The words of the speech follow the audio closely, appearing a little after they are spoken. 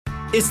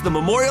It's the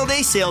Memorial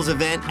Day sales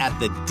event at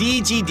the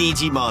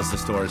DGDG Mazda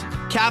stores.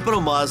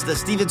 Capital Mazda,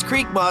 Stevens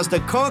Creek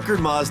Mazda, Concord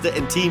Mazda,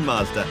 and Team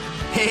Mazda.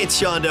 Hey, it's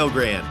Sean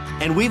Delgrand.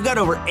 And we've got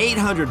over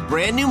 800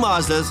 brand new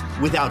Mazdas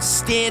with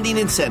outstanding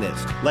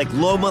incentives, like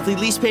low monthly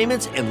lease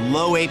payments and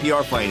low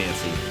APR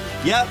financing.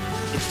 Yep,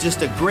 it's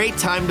just a great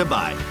time to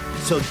buy.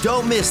 So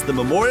don't miss the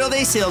Memorial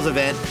Day sales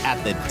event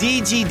at the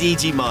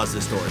DGDG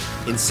Mazda stores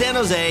in San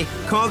Jose,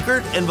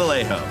 Concord, and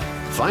Vallejo.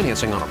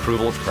 Financing on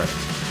approval of credit.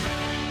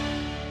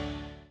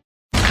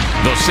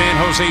 The San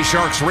Jose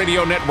Sharks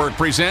Radio Network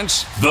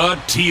presents The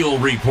Teal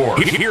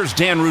Report. Here's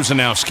Dan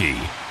Rusanowski.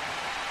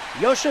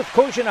 Josef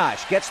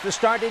Korenar gets the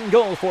start in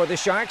goal for the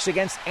Sharks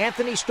against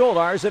Anthony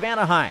Stolarz of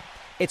Anaheim.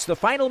 It's the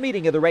final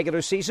meeting of the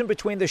regular season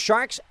between the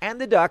Sharks and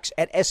the Ducks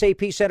at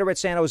SAP Center at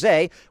San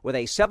Jose with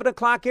a 7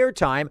 o'clock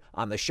airtime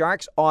on the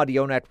Sharks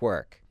Audio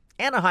Network.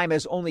 Anaheim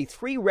has only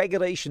 3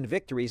 regulation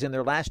victories in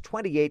their last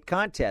 28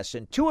 contests,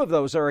 and 2 of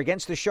those are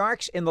against the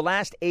Sharks in the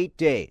last 8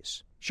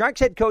 days.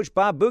 Sharks head coach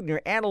Bob Boughner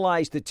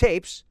analyzed the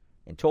tapes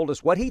and told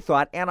us what he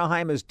thought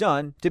Anaheim has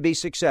done to be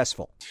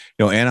successful.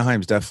 You know,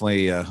 Anaheim's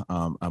definitely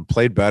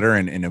played better,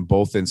 and in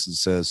both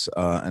instances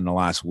in the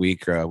last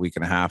week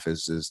and a half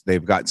is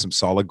they've got some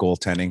solid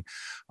goaltending,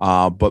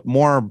 but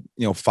more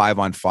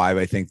 5-on-5.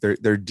 I think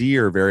their D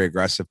are very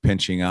aggressive,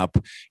 pinching up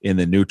in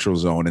the neutral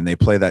zone, and they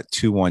play that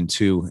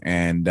 2-1-2,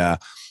 and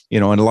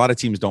and a lot of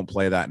teams don't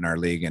play that in our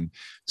league. And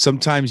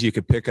sometimes you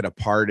could pick it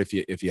apart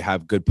if you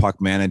have good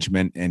puck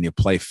management and you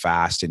play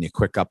fast and you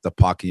quick up the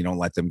puck and you don't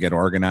let them get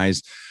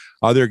organized.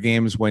 Other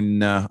games when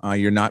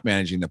you're not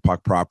managing the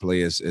puck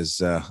properly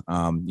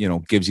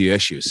gives you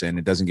issues, and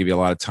it doesn't give you a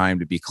lot of time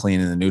to be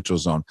clean in the neutral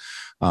zone.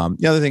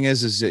 The other thing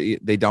is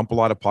they dump a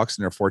lot of pucks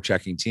and they're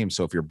forechecking teams.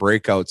 So if your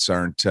breakouts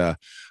aren't,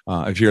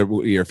 if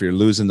you're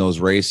losing those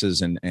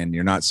races and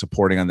you're not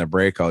supporting on the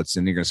breakouts,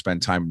 then you're going to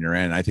spend time in your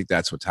end. I think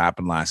that's what's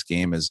happened last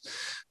game is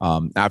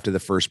after the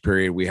first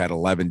period, we had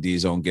 11 D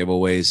zone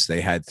giveaways.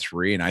 They had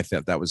 3. And I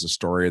thought that was the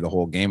story of the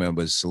whole game. It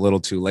was a little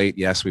too late.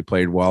 Yes, we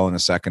played well in the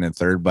second and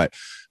third, but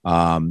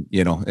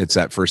it's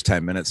that first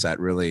 10 minutes that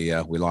really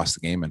we lost the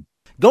game in.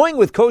 Going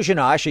with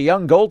Korenar, a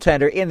young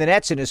goaltender in the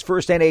nets in his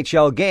first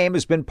NHL game,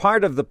 has been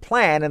part of the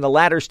plan in the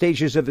latter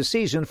stages of the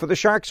season for the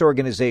Sharks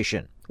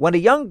organization. When a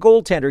young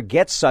goaltender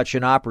gets such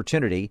an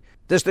opportunity,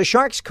 does the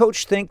Sharks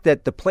coach think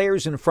that the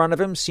players in front of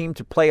him seem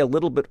to play a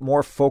little bit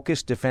more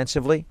focused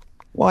defensively?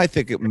 Well, I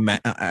think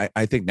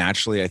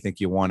naturally, I think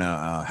you want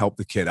to help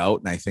the kid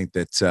out, and I think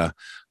that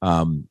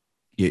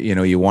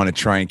you want to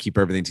try and keep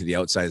everything to the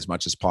outside as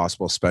much as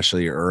possible,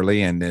 especially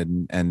early, and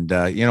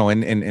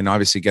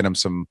obviously get them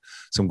some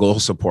goal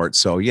support.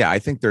 So yeah, I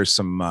think there's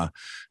some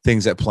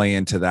things that play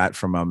into that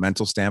from a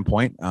mental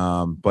standpoint.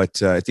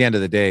 But at the end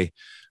of the day,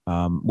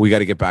 we got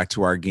to get back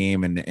to our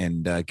game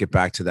and get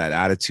back to that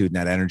attitude and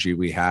that energy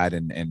we had.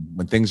 And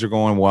when things are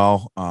going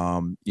well,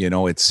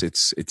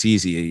 it's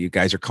easy. You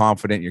guys are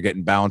confident, you're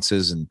getting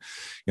bounces, and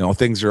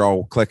things are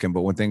all clicking.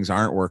 But when things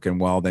aren't working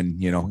well, then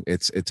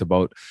it's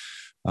about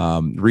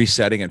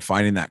resetting and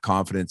finding that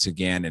confidence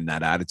again and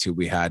that attitude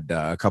we had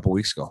a couple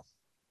weeks ago.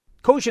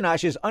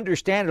 Korenar is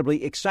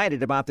understandably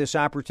excited about this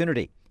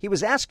opportunity. He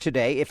was asked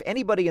today if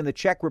anybody in the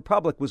Czech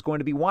Republic was going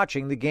to be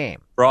watching the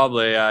game.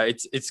 Probably.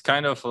 It's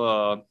kind of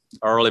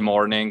early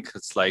morning.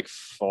 It's like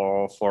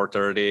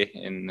 4:30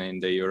 in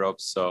the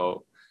Europe.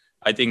 So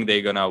I think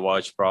they're gonna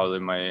watch probably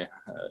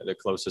the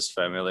closest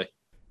family.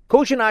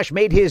 Korenar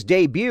made his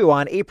debut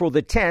on April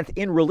the 10th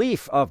in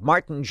relief of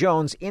Martin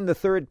Jones in the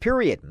third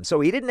period, so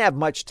he didn't have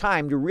much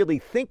time to really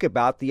think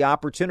about the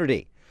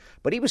opportunity.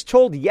 But he was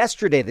told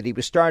yesterday that he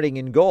was starting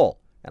in goal,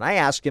 and I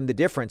asked him the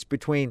difference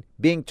between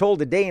being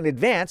told a day in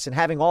advance and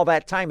having all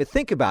that time to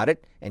think about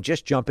it and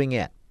just jumping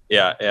in.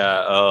 Yeah.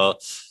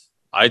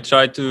 I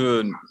tried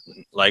to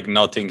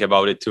not think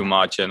about it too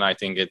much, and I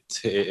think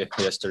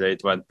yesterday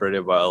it went pretty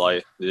well.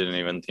 I didn't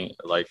even think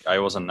I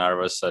wasn't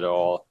nervous at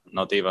all,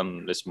 not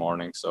even this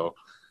morning. So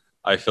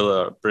I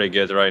feel pretty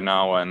good right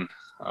now, and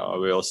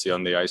we'll see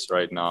on the ice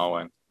right now.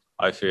 And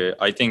I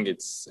think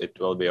it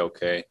will be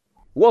okay.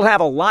 We'll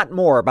have a lot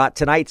more about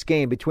tonight's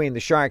game between the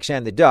Sharks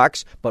and the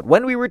Ducks, but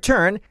when we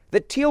return, the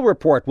Teal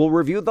Report will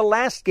review the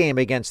last game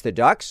against the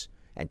Ducks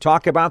and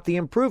talk about the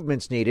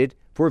improvements needed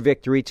for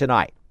victory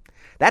tonight.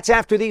 That's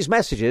after these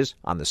messages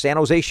on the San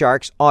Jose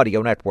Sharks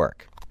Audio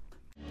Network.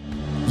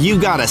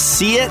 You gotta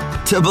see it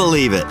to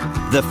believe it.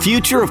 The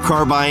future of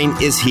car buying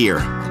is here.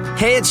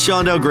 Hey, it's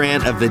Sean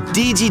Delgrand of the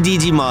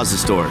DGDG Mazda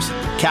stores.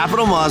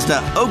 Capital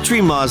Mazda, Oak Tree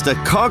Mazda,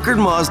 Concord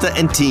Mazda,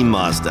 and Team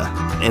Mazda.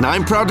 And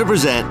I'm proud to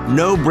present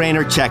No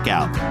Brainer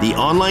Checkout, the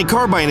online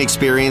car buying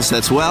experience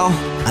that's, well,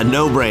 a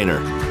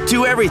no-brainer.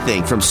 Do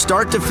everything from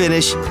start to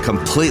finish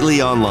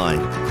completely online.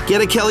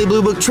 Get a Kelley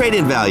Blue Book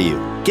trade-in value.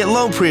 Get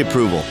loan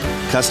pre-approval.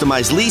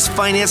 Customize lease,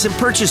 finance, and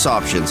purchase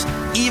options.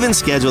 Even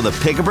schedule the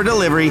pickup or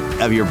delivery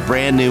of your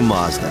brand new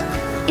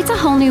Mazda. It's a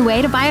whole new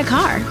way to buy a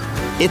car.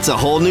 It's a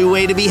whole new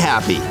way to be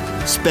happy.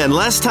 Spend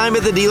less time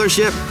at the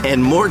dealership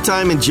and more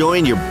time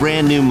enjoying your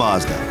brand new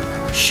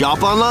Mazda.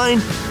 Shop online,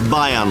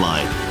 buy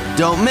online.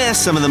 Don't miss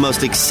some of the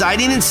most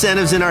exciting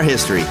incentives in our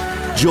history.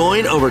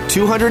 Join over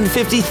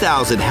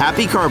 250,000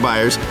 happy car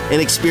buyers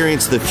and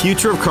experience the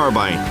future of car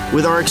buying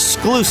with our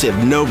exclusive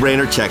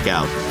no-brainer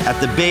checkout at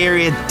the Bay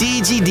Area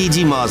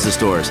DG Mazda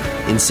stores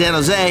in San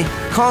Jose,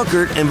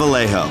 Concord, and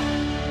Vallejo.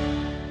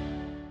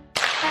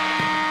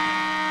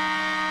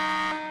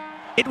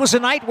 It was a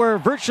night where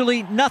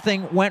virtually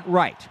nothing went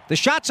right. The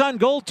shots on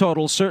goal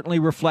total certainly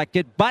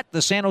reflected, but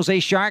the San Jose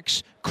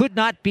Sharks could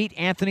not beat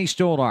Anthony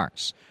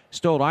Stolarz.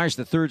 Stolarz,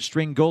 the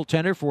third-string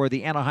goaltender for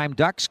the Anaheim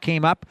Ducks,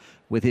 came up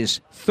with his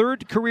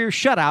third career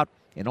shutout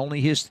in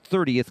only his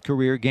 30th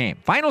career game.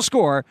 Final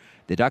score,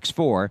 the Ducks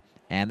 4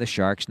 and the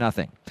Sharks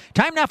nothing.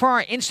 Time now for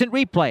our instant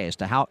replay as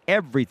to how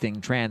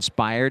everything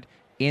transpired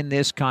in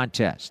this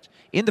contest.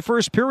 In the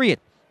first period,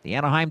 the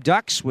Anaheim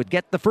Ducks would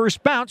get the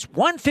first bounce,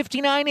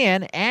 1:59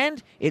 in,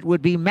 and it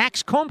would be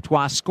Max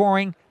Comtois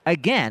scoring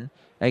again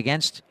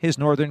against his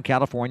Northern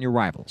California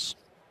rivals.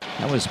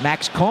 That was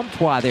Max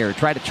Comtois there.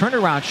 Tried a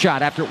turnaround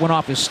shot after it went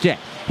off his stick.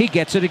 He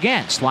gets it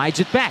again, slides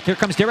it back. Here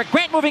comes Derek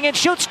Grant moving in,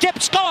 shoots,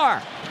 tip,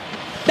 score!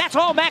 That's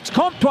all Max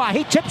Comtois.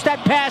 He tips that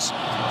pass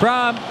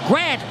from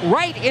Grant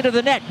right into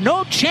the net.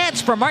 No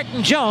chance for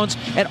Martin Jones,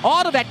 and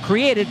all of that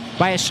created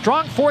by a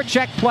strong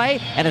forecheck play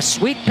and a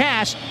sweet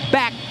pass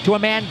back to a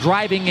man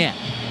driving in.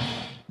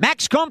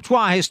 Max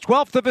Comtois, his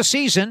 12th of a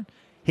season,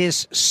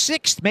 his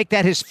 6th, make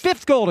that his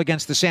 5th goal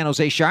against the San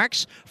Jose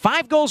Sharks.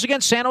 5 goals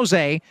against San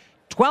Jose,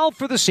 12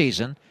 for the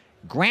season.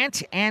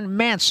 Grant and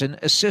Manson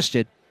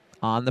assisted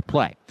on the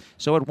play.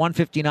 So at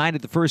 1:59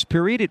 of the first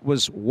period, it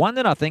was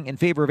 1-0 in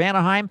favor of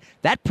Anaheim.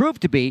 That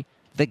proved to be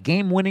the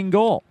game-winning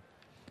goal.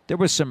 There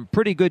was some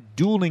pretty good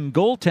dueling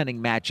goaltending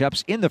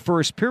matchups in the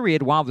first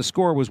period while the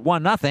score was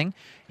 1-0.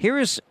 Here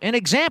is an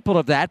example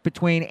of that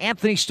between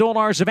Anthony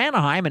Stolarz of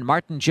Anaheim and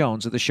Martin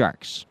Jones of the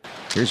Sharks.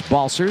 Here's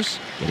Balcers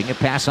getting a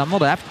pass on the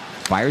left.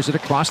 Fires it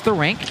across the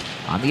rink.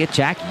 On the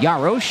attack,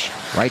 Jaros.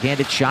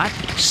 Right-handed shot.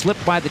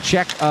 Slipped by the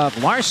check of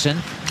Larson.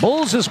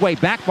 Bulls his way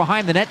back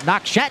behind the net.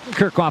 Knocks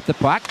Shattenkirk off the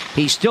puck.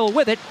 He's still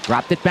with it.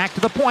 Dropped it back to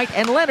the point.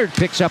 And Leonard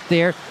picks up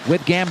there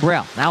with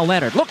Gambrell. Now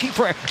Leonard looking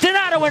for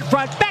Donato in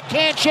front.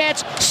 Backhand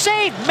chance.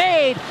 Save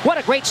made. What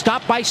a great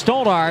stop by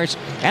Stolarz.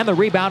 And the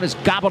rebound is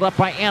gobbled up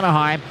by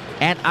Anaheim.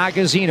 And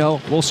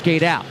Agazino will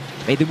skate out.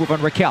 Made the move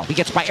on Raquel. He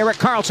gets by Erik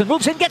Karlsson.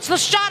 Moves in, gets the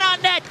shot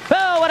on net.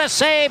 Oh, what a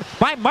save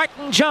by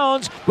Martin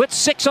Jones with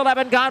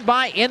 6:11 gone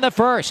by in the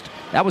first.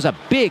 That was a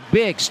big,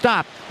 big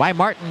stop by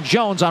Martin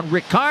Jones on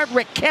Rickard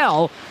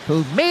Raquel,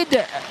 who made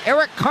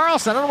Erik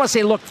Karlsson, I don't want to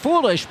say look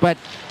foolish, but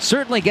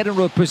certainly get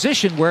into a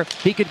position where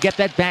he could get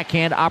that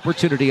backhand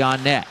opportunity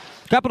on net.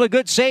 Couple of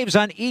good saves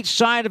on each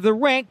side of the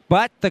rink,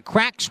 but the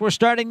cracks were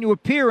starting to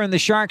appear in the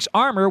Sharks'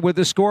 armor with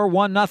the score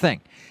 1-0.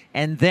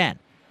 And then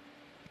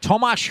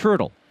Tomas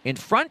Hertl, in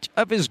front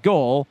of his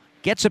goal,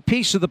 gets a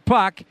piece of the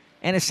puck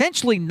and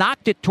essentially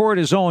knocked it toward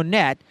his own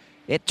net.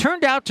 It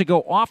turned out to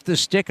go off the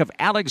stick of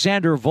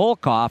Alexander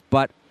Volkov,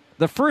 but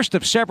the first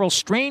of several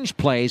strange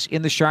plays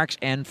in the Sharks'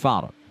 end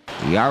followed.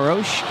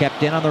 Jaros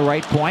kept in on the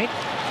right point,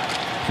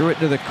 threw it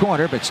into the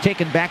corner, but it's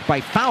taken back by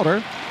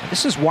Fowler.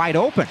 This is wide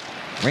open.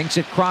 Rings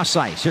it cross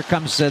ice. Here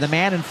comes the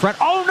man in front.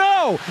 Oh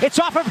no! It's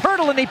off of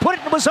Hertl and he put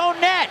it into his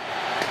own net.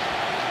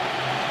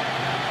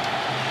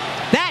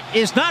 That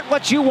is not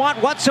what you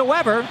want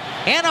whatsoever.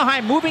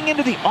 Anaheim moving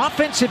into the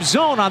offensive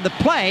zone on the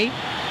play.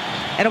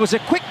 And it was a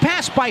quick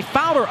pass by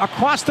Fowler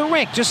across the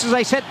rink. Just as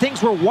I said,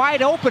 things were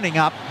wide opening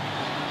up.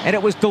 And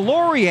it was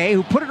Delorier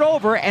who put it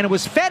over, and it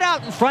was fed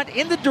out in front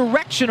in the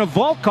direction of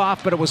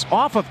Volkov, but it was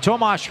off of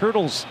Tomas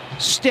Hertl's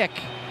stick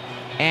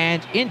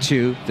and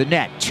into the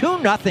net.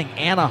 2-0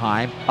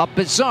 Anaheim, a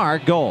bizarre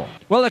goal.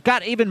 Well, it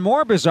got even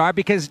more bizarre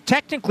because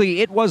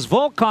technically it was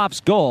Volkov's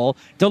goal.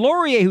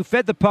 Delorier, who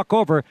fed the puck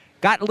over,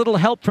 got a little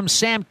help from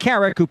Sam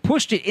Carrick, who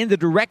pushed it in the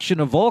direction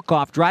of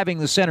Volkov driving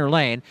the center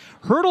lane.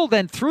 Hertl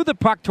then threw the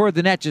puck toward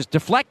the net, just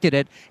deflected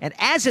it, and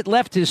as it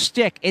left his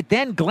stick, it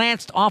then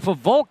glanced off of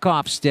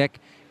Volkov's stick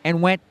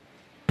and went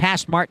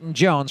past Martin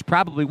Jones,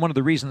 probably one of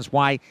the reasons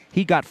why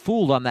he got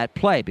fooled on that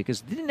play,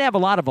 because it didn't have a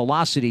lot of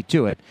velocity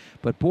to it.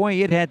 But boy,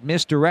 it had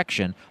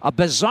misdirection. A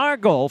bizarre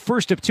goal,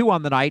 first of 2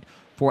 on the night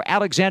for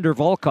Alexander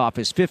Volkov,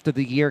 his 5th of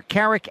the year.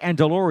 Carrick and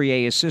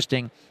Delorier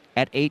assisting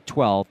at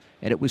 8-12,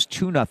 and it was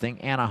 2-0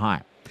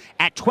 Anaheim.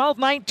 At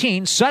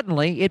 12:19,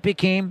 suddenly it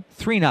became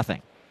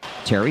 3-0.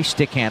 Terry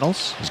stick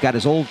handles. He's got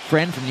his old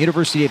friend from the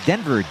University of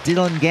Denver,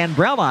 Dylan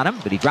Gambrell, on him,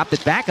 but he dropped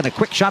it back, and a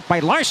quick shot by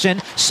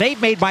Larson.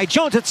 Save made by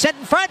Jones. It's set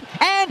in front,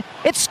 and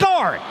it's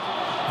scored.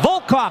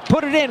 Volkov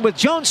put it in with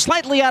Jones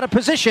slightly out of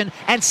position,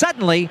 and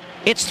suddenly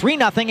it's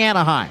 3-0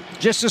 Anaheim.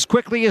 Just as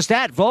quickly as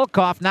that,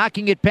 Volkov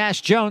knocking it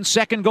past Jones.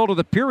 2nd goal of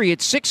the period,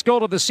 6th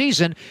goal of the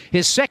season,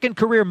 his 2nd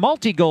career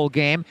multi-goal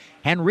game.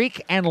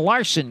 Henrique and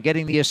Larson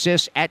getting the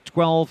assist at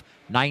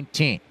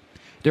 12:19.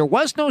 There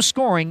was no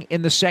scoring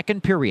in the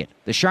 2nd period.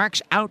 The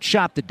Sharks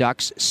outshot the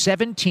Ducks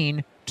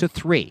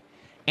 17-3.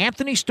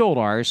 Anthony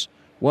Stolarz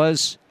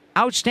was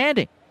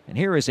outstanding. And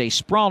here is a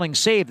sprawling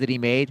save that he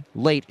made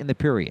late in the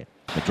period.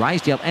 But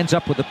Drysdale ends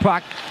up with the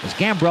puck as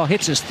Gambrell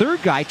hits his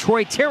third guy,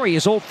 Troy Terry,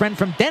 his old friend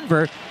from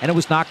Denver, and it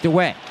was knocked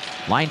away.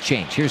 Line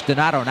change. Here's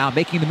Donato now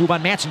making the move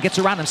on Manson. Gets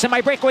around him.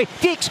 Semi-breakaway.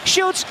 Deeks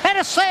shoots, and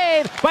a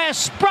save by a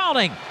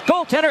sprawling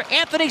goaltender,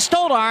 Anthony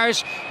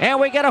Stolarz. And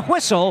we get a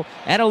whistle,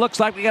 and it looks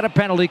like we got a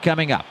penalty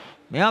coming up.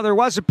 Now, there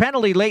was a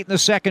penalty late in the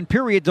second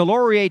period.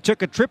 Delorier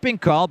took a tripping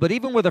call, but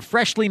even with a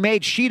freshly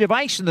made sheet of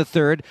ice in the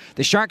third,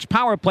 the Sharks'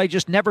 power play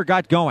just never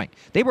got going.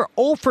 They were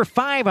 0 for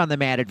 5 on the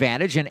man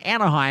advantage, and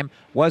Anaheim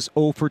was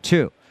 0 for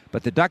 2.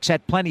 But the Ducks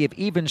had plenty of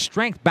even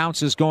strength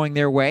bounces going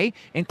their way,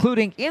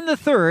 including in the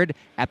third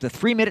at the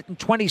 3-minute and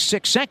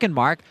 26-second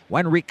mark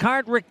when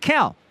Ricard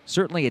Raquel,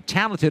 certainly a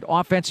talented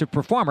offensive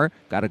performer,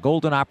 got a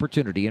golden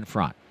opportunity in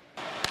front.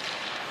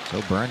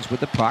 So Burns with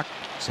the puck.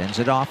 Sends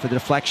it off, the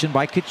deflection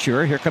by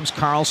Couture. Here comes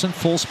Carlson,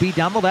 full speed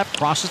down the left,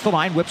 crosses the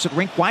line, whips it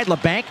rink wide.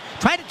 LeBanc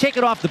tried to take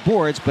it off the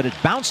boards, but it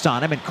bounced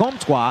on him, and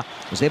Comtois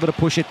was able to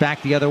push it back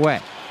the other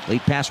way.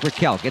 Lead pass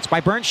Raquel, gets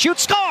by Burns,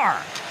 shoots, score!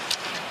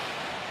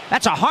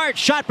 That's a hard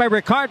shot by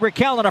Ricard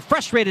Raquel, and a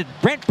frustrated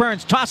Brent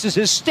Burns tosses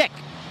his stick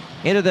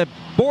into the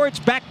boards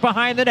back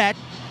behind the net.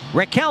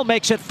 Raquel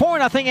makes it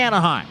 4-0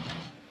 Anaheim.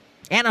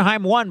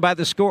 Anaheim won by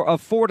the score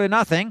of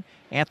 4-0.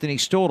 Anthony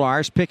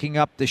Stolarz picking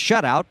up the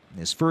shutout,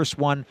 his first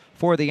one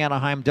for the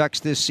Anaheim Ducks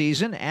this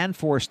season, and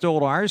for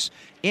Stolarz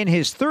in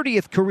his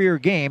 30th career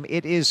game,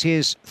 it is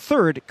his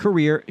third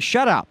career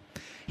shutout.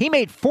 He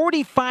made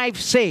 45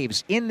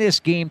 saves in this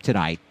game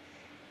tonight,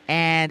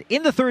 and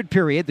in the third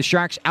period, the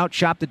Sharks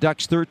outshot the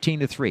Ducks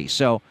 13-3.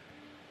 So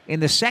in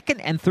the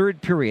second and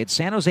third period,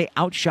 San Jose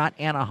outshot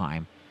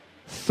Anaheim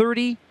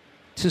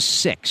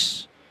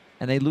 30-6,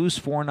 and they lose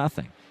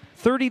 4-0.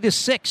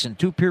 30-6 in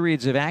 2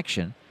 periods of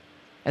action.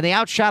 And they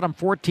outshot them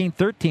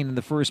 14-13 in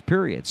the first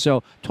period.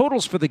 So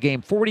totals for the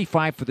game,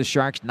 45 for the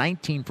Sharks,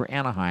 19 for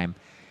Anaheim.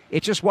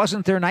 It just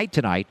wasn't their night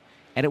tonight,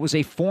 and it was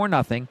a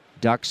 4-0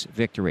 Ducks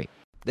victory.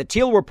 The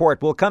Teal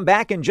Report will come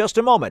back in just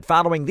a moment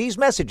following these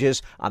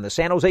messages on the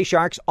San Jose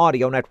Sharks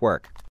audio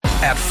network.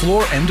 At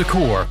Floor &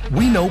 Decor,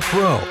 we know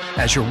pro.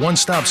 As your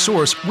one-stop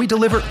source, we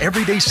deliver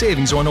everyday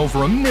savings on over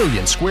 1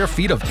 million square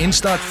feet of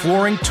in-stock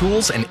flooring,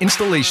 tools, and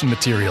installation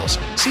materials.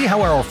 See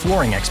how our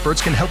flooring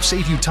experts can help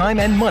save you time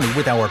and money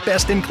with our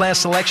best-in-class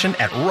selection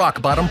at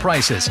rock-bottom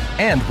prices.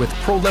 And with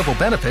pro-level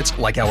benefits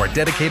like our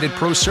dedicated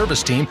pro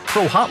service team,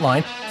 pro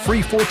hotline,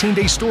 free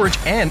 14-day storage,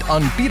 and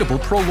unbeatable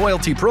pro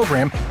loyalty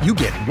program, you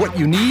get what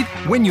you need,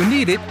 when you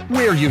need it,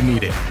 where you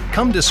need it.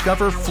 Come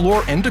discover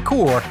Floor &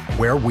 Decor,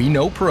 where we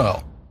know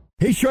pro.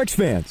 Hey Sharks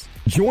fans,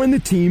 join the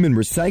team and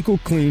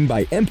recycle clean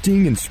by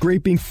emptying and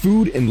scraping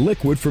food and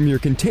liquid from your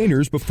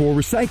containers before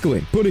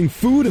recycling. Putting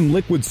food and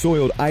liquid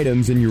soiled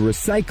items in your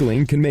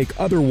recycling can make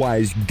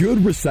otherwise good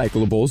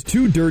recyclables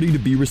too dirty to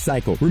be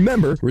recycled.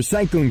 Remember,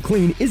 recycling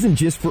clean isn't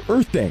just for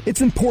Earth Day. It's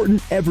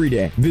important every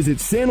day. Visit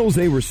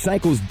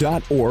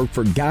sanjoserecycles.org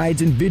for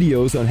guides and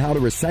videos on how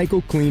to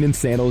recycle clean in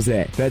San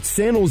Jose. That's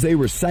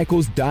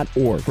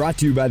sanjoserecycles.org. Brought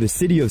to you by the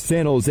City of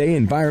San Jose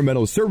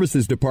Environmental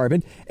Services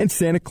Department and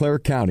Santa Clara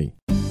County.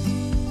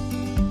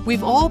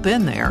 We've all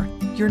been there.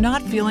 You're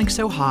not feeling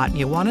so hot and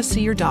you want to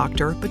see your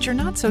doctor, but you're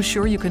not so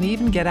sure you can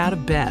even get out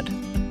of bed.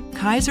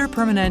 Kaiser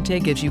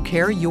Permanente gives you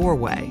care your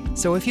way.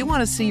 So if you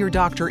want to see your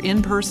doctor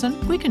in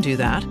person, we can do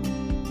that.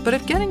 But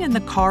if getting in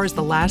the car is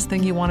the last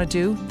thing you want to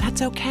do,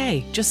 that's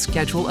okay. Just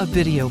schedule a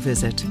video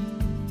visit.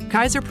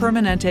 Kaiser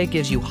Permanente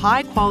gives you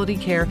high-quality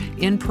care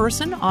in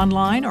person,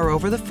 online, or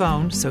over the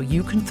phone so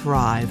you can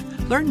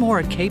thrive. Learn more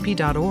at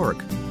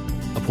kp.org.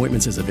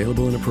 Appointments as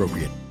available and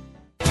appropriate.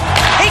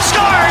 He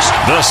scores!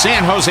 The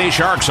San Jose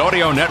Sharks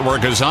Audio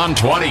Network is on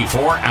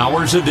 24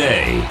 hours a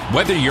day.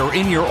 Whether you're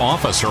in your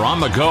office or on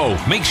the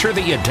go, make sure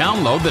that you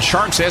download the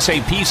Sharks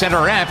SAP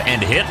Center app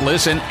and hit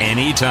listen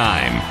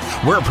anytime.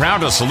 We're proud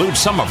to salute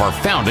some of our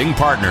founding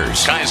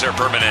partners: Kaiser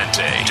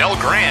Permanente, Del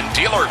Gran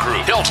Dealer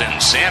Group, Hilton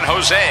San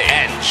Jose,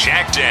 and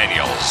Jack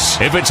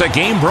Daniels. If it's a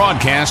game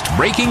broadcast,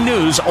 breaking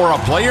news, or a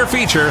player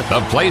feature,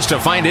 the place to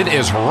find it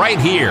is right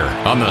here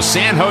on the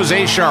San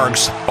Jose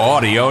Sharks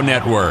Audio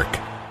Network.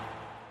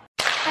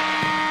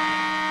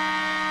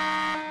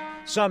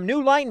 Some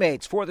new line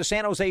mates for the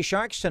San Jose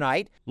Sharks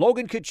tonight.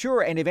 Logan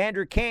Couture and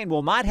Evander Kane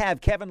will not have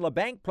Kevin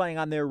Labanc playing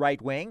on their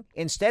right wing.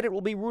 Instead, it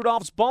will be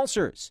Rudolfs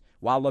Balcers,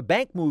 while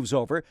Labanc moves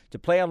over to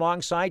play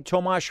alongside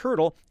Tomas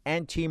Hertl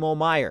and Timo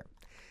Meier.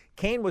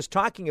 Kane was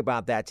talking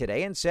about that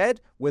today and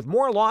said, with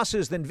more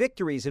losses than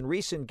victories in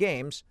recent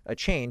games, a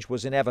change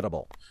was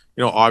inevitable.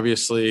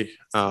 Obviously,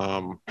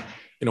 when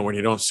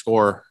you don't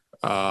score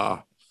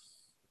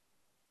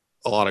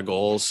a lot of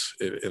goals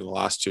in the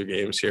last 2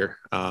 games here,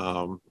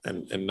 and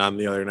none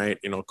the other night,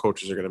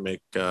 coaches are going to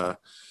make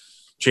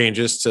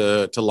changes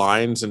to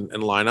lines and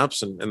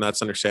lineups, and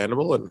that's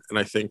understandable. And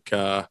I think,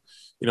 for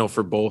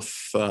both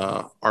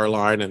our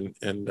line and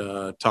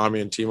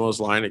Tommy and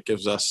Timo's line, it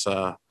gives us,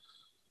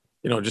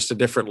 just a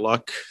different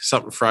look,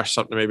 something fresh,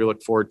 something to maybe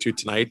look forward to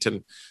tonight,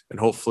 and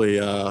hopefully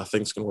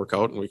things can work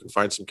out and we can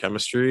find some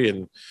chemistry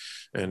and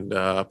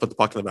put the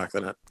puck in the back of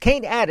the net.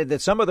 Kane added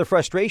that some of the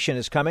frustration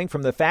is coming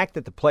from the fact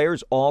that the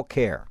players all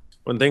care.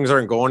 when things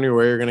aren't going your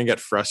way, you're going to get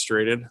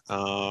frustrated.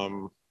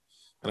 And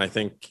I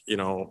think, you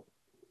know,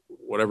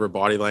 whatever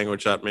body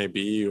language that may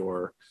be,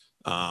 or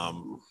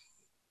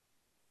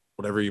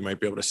whatever you might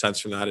be able to sense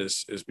from that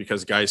is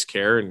because guys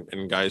care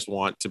and guys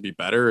want to be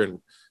better and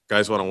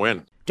guys want to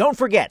win. Don't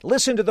forget,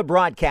 listen to the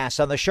broadcast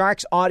on the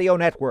Sharks Audio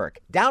Network.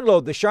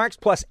 Download the Sharks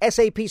Plus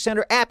SAP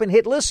Center app and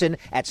hit listen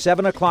at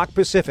 7 o'clock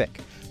Pacific.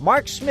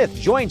 Mark Smith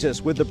joins us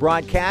with the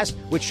broadcast,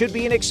 which should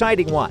be an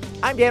exciting one.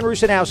 I'm Dan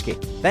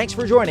Rusanowski. Thanks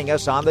for joining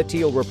us on the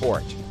Teal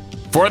Report.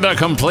 For the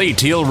complete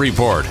Teal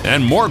Report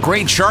and more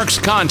great Sharks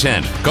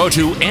content, go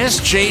to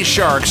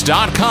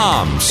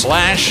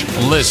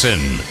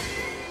sjsharks.com/listen.